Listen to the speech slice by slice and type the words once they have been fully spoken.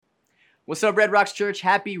What's up, Red Rocks Church?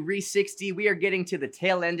 Happy Re60. We are getting to the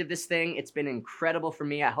tail end of this thing. It's been incredible for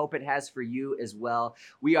me. I hope it has for you as well.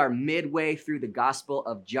 We are midway through the Gospel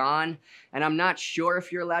of John, and I'm not sure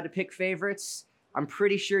if you're allowed to pick favorites. I'm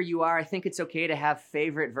pretty sure you are. I think it's okay to have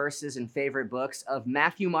favorite verses and favorite books. Of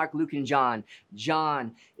Matthew, Mark, Luke, and John,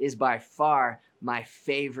 John is by far my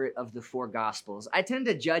favorite of the four Gospels. I tend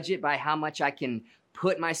to judge it by how much I can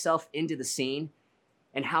put myself into the scene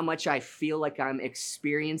and how much I feel like I'm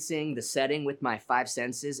experiencing the setting with my five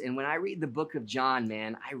senses. And when I read the book of John,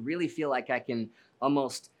 man, I really feel like I can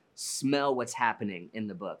almost smell what's happening in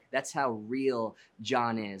the book. That's how real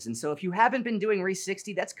John is. And so if you haven't been doing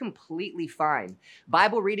Re60, that's completely fine.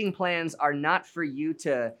 Bible reading plans are not for you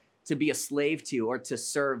to be a slave to or to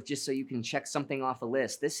serve just so you can check something off a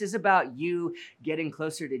list. This is about you getting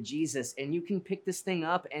closer to Jesus, and you can pick this thing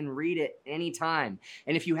up and read it anytime.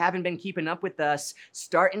 And if you haven't been keeping up with us,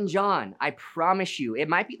 start in John. I promise you, it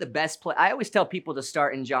might be the best place. I always tell people to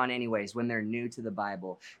start in John anyways when they're new to the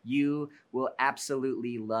Bible. You will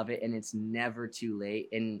absolutely love it, and it's never too late.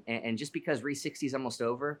 And just because Re60 is almost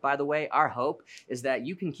over, by the way, our hope is that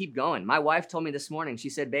you can keep going. My wife told me this morning, she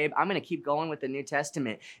said, babe, I'm going to keep going with the New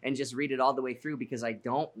Testament and just read it all the way through because I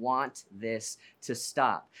don't want this to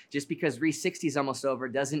stop. Just because Re60 is almost over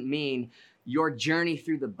doesn't mean your journey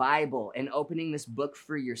through the Bible and opening this book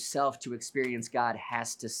for yourself to experience God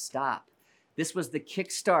has to stop. This was the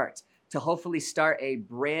kickstart to hopefully start a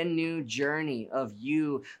brand new journey of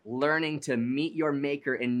you learning to meet your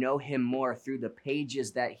Maker and know Him more through the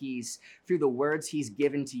pages that through the words He's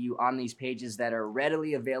given to you on these pages that are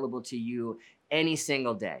readily available to you any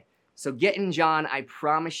single day. So get in John. I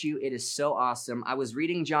promise you it is so awesome. I was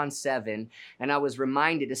reading John 7 and I was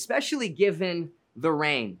reminded, especially given the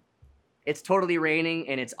rain. It's totally raining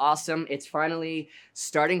and it's awesome. It's finally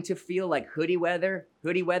starting to feel like hoodie weather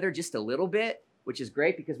just a little bit, which is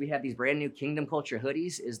great because we have these brand new Kingdom Culture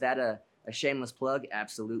hoodies. Is that a shameless plug?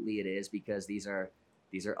 Absolutely it is, because these are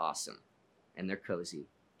awesome and they're cozy.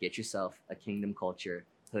 Get yourself a Kingdom Culture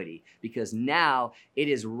hoodie because now it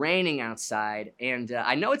is raining outside, and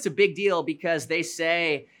I know it's a big deal because they've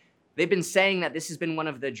been saying that this has been one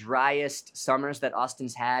of the driest summers that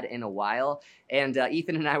Austin's had in a while. And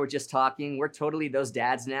Ethan and I were just talking. We're totally those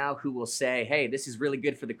dads now who will say, hey, this is really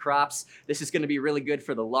good for the crops. This is going to be really good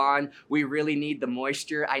for the lawn. We really need the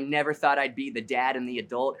moisture. I never thought I'd be the dad and the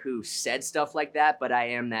adult who said stuff like that, but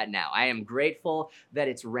I am that now. I am grateful that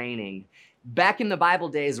it's raining. Back in the Bible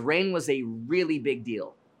days, rain was a really big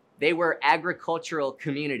deal. They were agricultural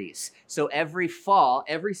communities. So every fall,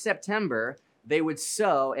 every September, they would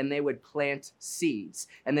sow and they would plant seeds.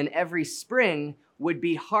 And then every spring would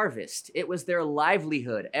be harvest. It was their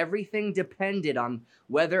livelihood. Everything depended on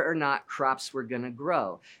whether or not crops were going to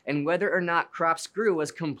grow. And whether or not crops grew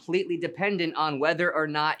was completely dependent on whether or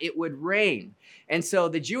not it would rain. And so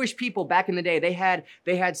the Jewish people back in the day, they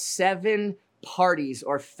had 7 parties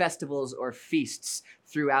or festivals or feasts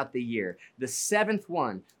throughout the year. The 7th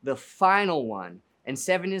one, the final one, and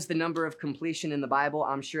 7 is the number of completion in the Bible.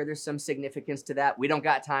 I'm sure there's some significance to that. We don't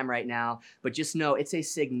got time right now, but just know it's a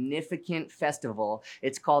significant festival.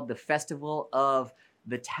 It's called the Festival of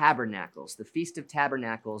the Tabernacles, the Feast of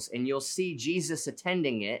Tabernacles, and you'll see Jesus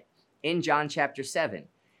attending it in John chapter 7.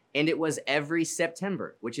 And it was every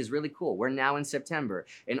September, which is really cool. We're now in September.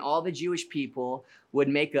 And all the Jewish people would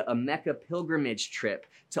make a Mecca pilgrimage trip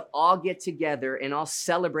to all get together and all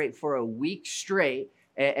celebrate for a week straight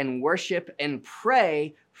and worship and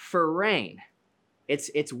pray for rain.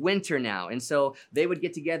 It's winter now. And so they would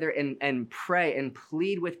get together and pray and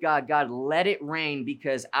plead with God, God, let it rain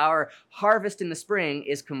because our harvest in the spring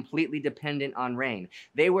is completely dependent on rain.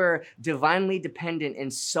 They were divinely dependent in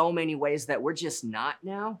so many ways that we're just not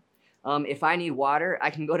now. If I need water, I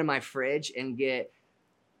can go to my fridge and get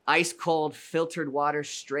ice cold filtered water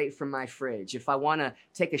straight from my fridge. If I want to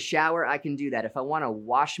take a shower, I can do that. If I want to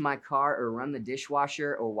wash my car or run the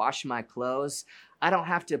dishwasher or wash my clothes, I don't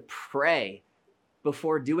have to pray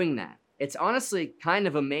before doing that. It's honestly kind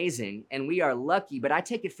of amazing, and we are lucky, but I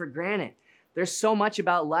take it for granted. There's so much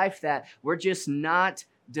about life that we're just not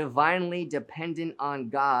divinely dependent on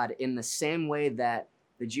God in the same way that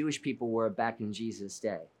the Jewish people were back in Jesus'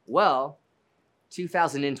 day. Well,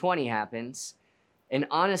 2020 happens, and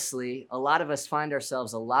honestly, a lot of us find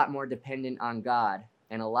ourselves a lot more dependent on God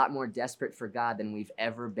and a lot more desperate for God than we've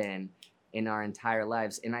ever been in our entire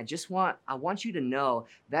lives. And I want you to know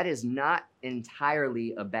that is not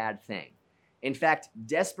entirely a bad thing. In fact,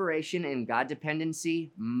 desperation and God dependency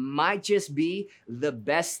might just be the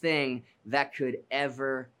best thing that could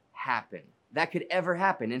ever happen. that could ever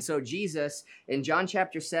happen. And so Jesus, in John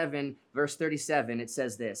chapter 7, verse 37, it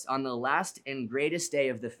says this, on the last and greatest day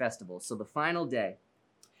of the festival, so the final day,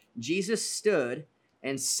 Jesus stood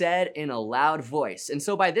and said in a loud voice. And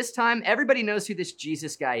so by this time, everybody knows who this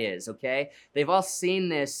Jesus guy is, okay? They've all seen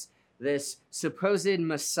this supposed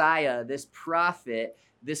Messiah, this prophet,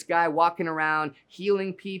 this guy walking around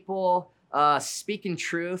healing people, speaking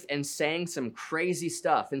truth and saying some crazy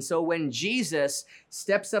stuff. And so when Jesus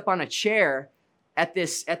steps up on a chair at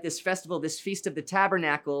this festival, this Feast of the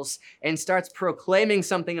Tabernacles, and starts proclaiming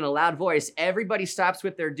something in a loud voice, everybody stops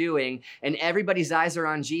what they're doing, and everybody's eyes are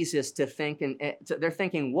on Jesus to think, and they're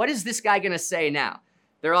thinking, what is this guy going to say now?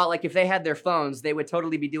 They're all like, if they had their phones, they would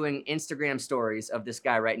totally be doing Instagram stories of this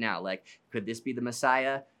guy right now. Like, could this be the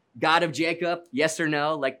Messiah? God of Jacob? Yes or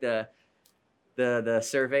no? Like the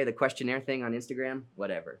survey, the questionnaire thing on Instagram?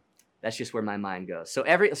 Whatever. That's just where my mind goes.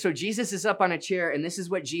 So Jesus is up on a chair, and this is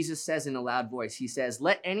what Jesus says in a loud voice. He says,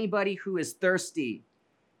 let anybody who is thirsty.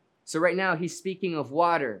 So right now he's speaking of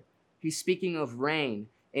water. He's speaking of rain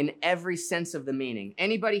in every sense of the meaning.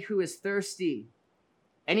 Anybody who is thirsty,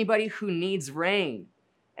 anybody who needs rain,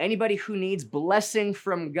 anybody who needs blessing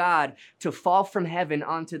from God to fall from heaven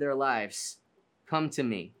onto their lives, come to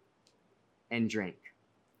me and drink.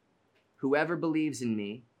 Whoever believes in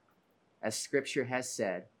me, as scripture has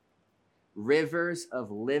said, rivers of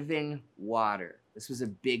living water. This was a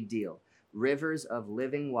big deal. Rivers of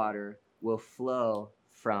living water will flow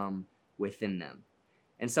from within them.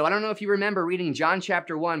 And so I don't know if you remember reading John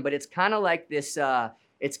chapter 1, but it's kind of like this,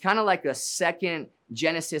 it's kind of like a second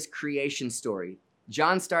Genesis creation story.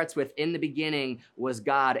 John starts with, in the beginning was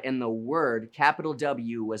God, and the Word, capital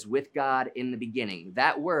W, was with God in the beginning.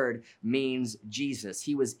 That word means Jesus.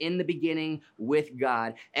 He was in the beginning with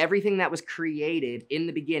God. Everything that was created in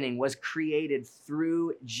the beginning was created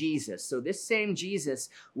through Jesus. So this same Jesus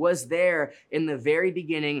was there in the very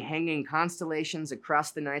beginning, hanging constellations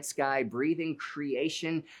across the night sky, breathing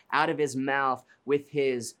creation out of his mouth with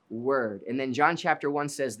his word. And then John chapter 1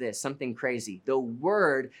 says this, something crazy. The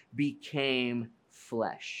Word became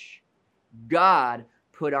flesh. God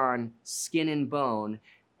put on skin and bone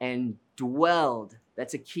and dwelled.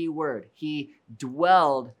 That's a key word. He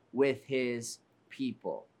dwelled with his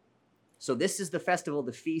people. So this is the festival,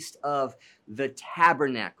 the Feast of the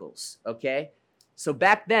Tabernacles, okay? So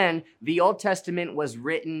back then, the Old Testament was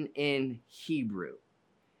written in Hebrew.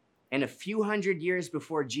 And a few hundred years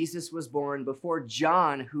before Jesus was born, before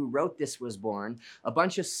John, who wrote this, was born, a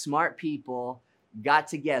bunch of smart people got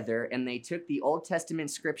together and they took the Old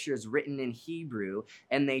Testament scriptures written in Hebrew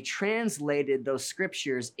and they translated those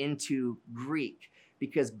scriptures into Greek,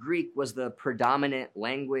 because Greek was the predominant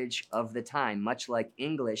language of the time, much like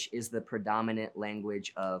English is the predominant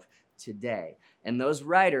language of today. And those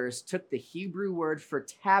writers took the Hebrew word for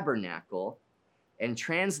tabernacle and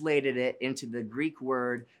translated it into the Greek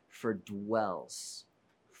word for dwells,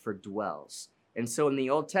 And so in the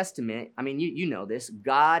Old Testament, I mean, you know this,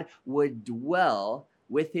 God would dwell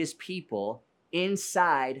with his people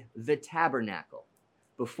inside the tabernacle.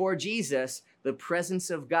 Before Jesus, the presence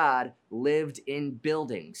of God lived in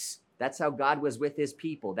buildings. That's how God was with his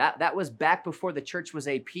people. That was back before the church was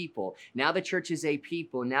a people. Now the church is a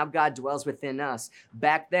people. Now God dwells within us.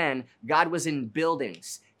 Back then, God was in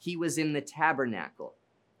buildings. He was in the tabernacle.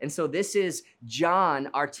 And so this is John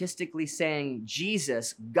artistically saying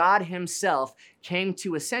Jesus, God himself, came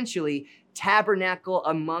to essentially tabernacle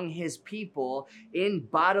among his people in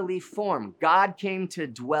bodily form. God came to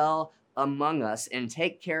dwell among us and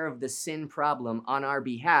take care of the sin problem on our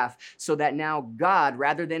behalf, so that now God,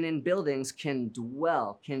 rather than in buildings, can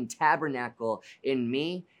dwell, can tabernacle in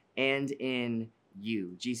me and in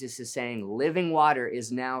you. Jesus is saying living water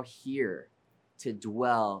is now here to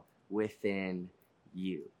dwell within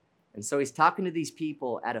you. And so he's talking to these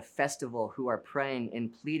people at a festival who are praying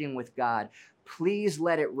and pleading with God, please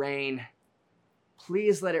let it rain.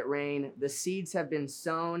 Please let it rain. The seeds have been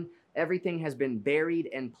sown. Everything has been buried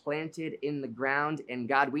and planted in the ground. And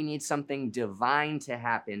God, we need something divine to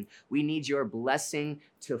happen. We need your blessing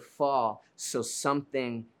to fall so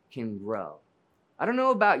something can grow. I don't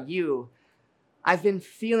know about you. I've been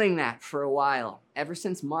feeling that for a while, ever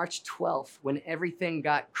since March 12th, when everything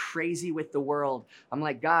got crazy with the world. I'm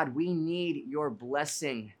like, God, we need your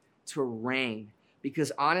blessing to reign,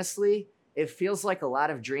 because honestly, it feels like a lot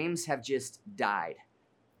of dreams have just died.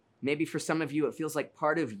 Maybe for some of you, it feels like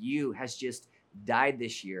part of you has just died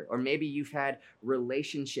this year, or maybe you've had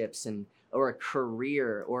relationships or a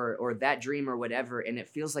career or that dream or whatever, and it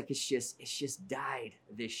feels like it's just died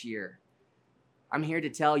this year. I'm here to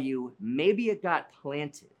tell you, maybe it got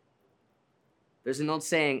planted. There's an old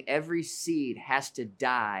saying, every seed has to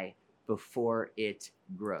die before it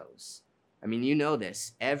grows. I mean, you know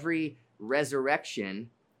this. Every resurrection,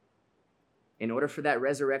 in order for that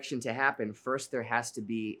resurrection to happen, first there has to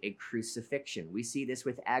be a crucifixion. We see this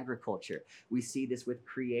with agriculture. We see this with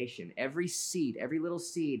creation. Every seed, every little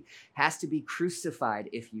seed has to be crucified,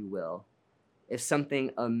 if you will, if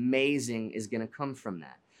something amazing is going to come from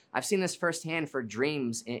that. I've seen this firsthand for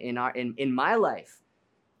dreams in my life.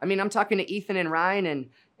 I mean, I'm talking to Ethan and Ryan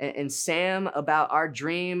and Sam about our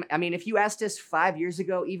dream. I mean, if you asked us 5 years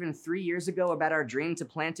ago, even 3 years ago about our dream to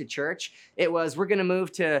plant a church, it was, we're going to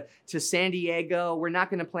move to San Diego. We're not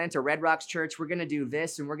going to plant a Red Rocks church. We're going to do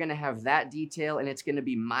this, and we're going to have that detail, and it's going to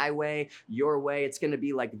be my way, your way. It's going to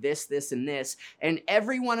be like this, this, and this. And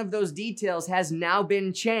every one of those details has now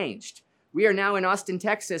been changed. We are now in Austin,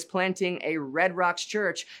 Texas, planting a Red Rocks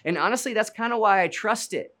church. And honestly, that's kind of why I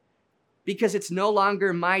trust it. Because it's no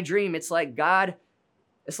longer my dream. It's like God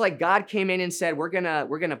came in and said, we're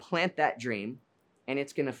gonna plant that dream, and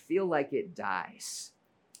it's gonna feel like it dies.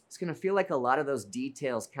 It's gonna feel like a lot of those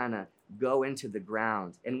details kind of go into the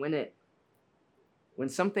ground. And when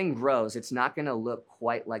something grows, it's not gonna look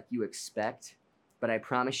quite like you expect, but I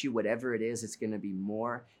promise you, whatever it is, it's gonna be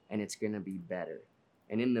more and it's gonna be better.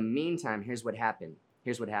 And in the meantime, here's what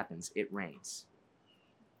happens. It rains.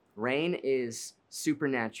 Rain is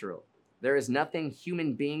supernatural. There is nothing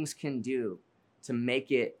human beings can do to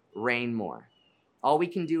make it rain more. All we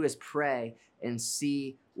can do is pray and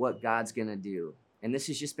see what God's gonna do. And this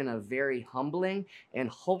has just been a very humbling and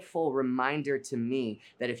hopeful reminder to me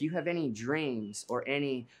that if you have any dreams or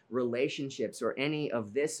any relationships or any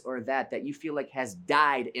of this or that you feel like has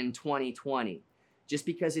died in 2020, just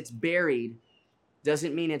because it's buried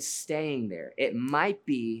doesn't mean it's staying there. It might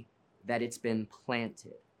be that it's been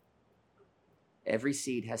planted. Every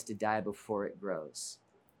seed has to die before it grows.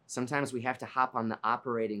 Sometimes we have to hop on the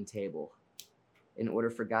operating table in order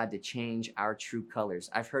for God to change our true colors.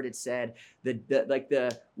 I've heard it said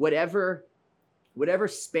whatever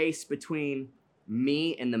space between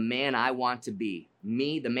me and the man I want to be,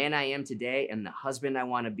 me, the man I am today, and the husband I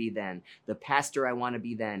want to be then, the pastor I want to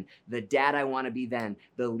be then, the dad I want to be then,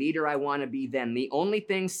 the leader I want to be then. The only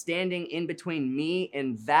thing standing in between me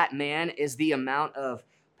and that man is the amount of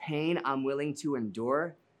pain I'm willing to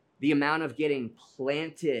endure, the amount of getting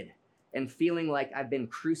planted and feeling like I've been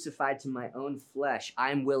crucified to my own flesh,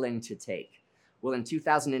 I'm willing to take. Well, in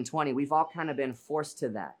 2020, we've all kind of been forced to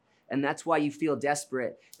that. And that's why you feel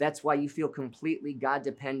desperate. That's why you feel completely God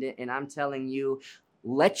dependent. And I'm telling you,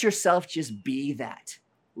 let yourself just be that.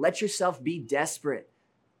 Let yourself be desperate.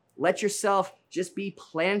 Let yourself just be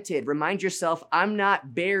planted. Remind yourself, I'm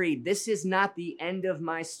not buried. This is not the end of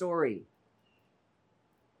my story.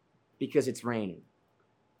 Because it's raining.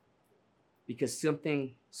 Because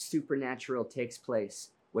something supernatural takes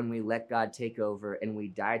place when we let God take over and we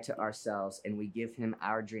die to ourselves and we give him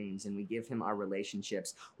our dreams and we give him our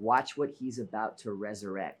relationships. Watch what he's about to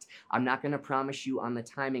resurrect. I'm not going to promise you on the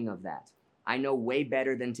timing of that. I know way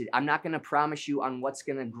better than to. I'm not going to promise you on what's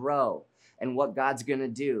going to grow and what God's going to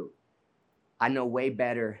do. I know way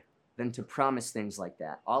better than to promise things like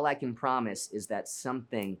that. All I can promise is that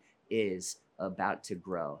something is about to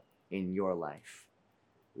grow in your life.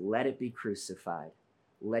 Let it be crucified.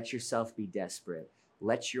 Let yourself be desperate.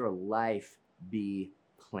 Let your life be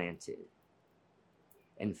planted.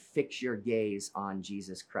 And fix your gaze on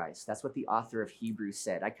Jesus Christ. That's what the author of Hebrews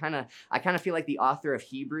said. I kind of feel like the author of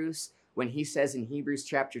Hebrews, when he says in Hebrews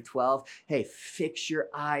chapter 12, hey, fix your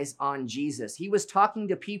eyes on Jesus. He was talking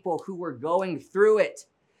to people who were going through it.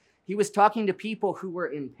 He was talking to people who were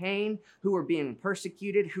in pain, who were being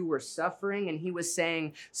persecuted, who were suffering. And he was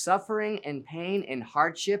saying suffering and pain and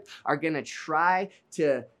hardship are going to try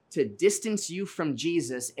to distance you from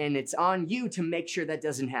Jesus. And it's on you to make sure that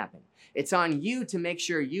doesn't happen. It's on you to make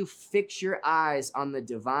sure you fix your eyes on the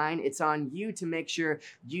divine. It's on you to make sure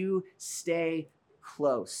you stay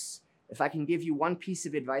close. If I can give you one piece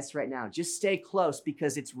of advice right now, just stay close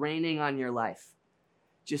because it's raining on your life.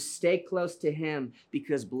 Just stay close to him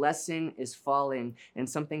because blessing is falling and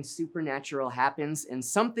something supernatural happens and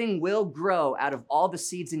something will grow out of all the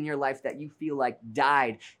seeds in your life that you feel like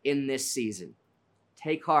died in this season.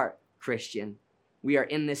 Take heart, Christian. We are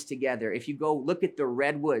in this together. If you go look at the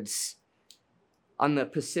redwoods on the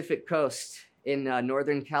Pacific coast in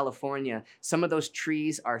Northern California, some of those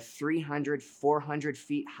trees are 300, 400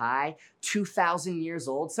 feet high, 2,000 years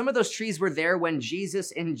old. Some of those trees were there when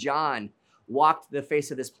Jesus and John walked the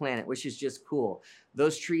face of this planet, which is just cool.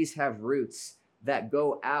 Those trees have roots that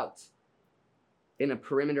go out in a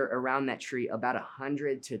perimeter around that tree about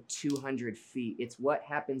 100 to 200 feet. It's what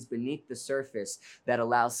happens beneath the surface that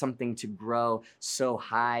allows something to grow so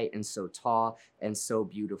high and so tall and so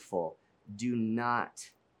beautiful. Do not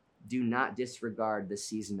disregard the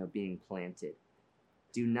season of being planted.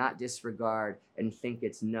 Do not disregard and think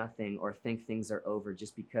it's nothing or think things are over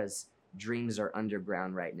just because dreams are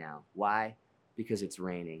underground right now. Why? Because it's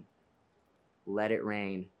raining. Let it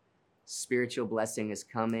rain. Spiritual blessing is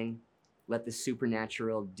coming. Let the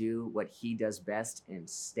supernatural do what he does best and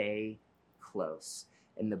stay close.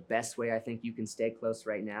 And the best way I think you can stay close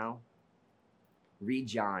right now, read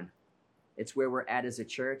John. It's where we're at as a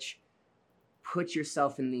church. Put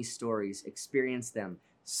yourself in these stories, experience them,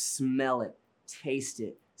 smell it, taste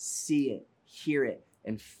it, see it, hear it,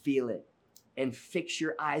 and feel it. And fix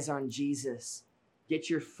your eyes on Jesus. Get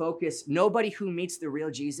your focus. Nobody who meets the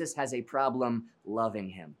real Jesus has a problem loving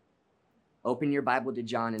him. Open your Bible to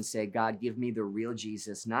John and say, God, give me the real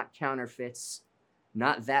Jesus, not counterfeits,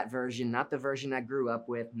 not that version, not the version I grew up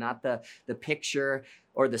with, not the picture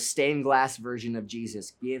or the stained glass version of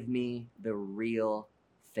Jesus. Give me the real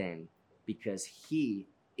thing, because he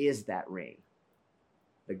is that rain.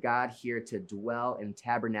 The God here to dwell and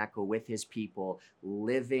tabernacle with his people,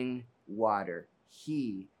 living water.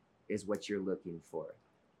 He is what you're looking for.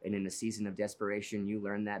 And in a season of desperation, you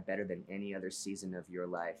learn that better than any other season of your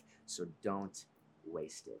life. So don't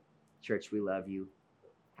waste it. Church, we love you.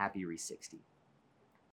 Happy Re60.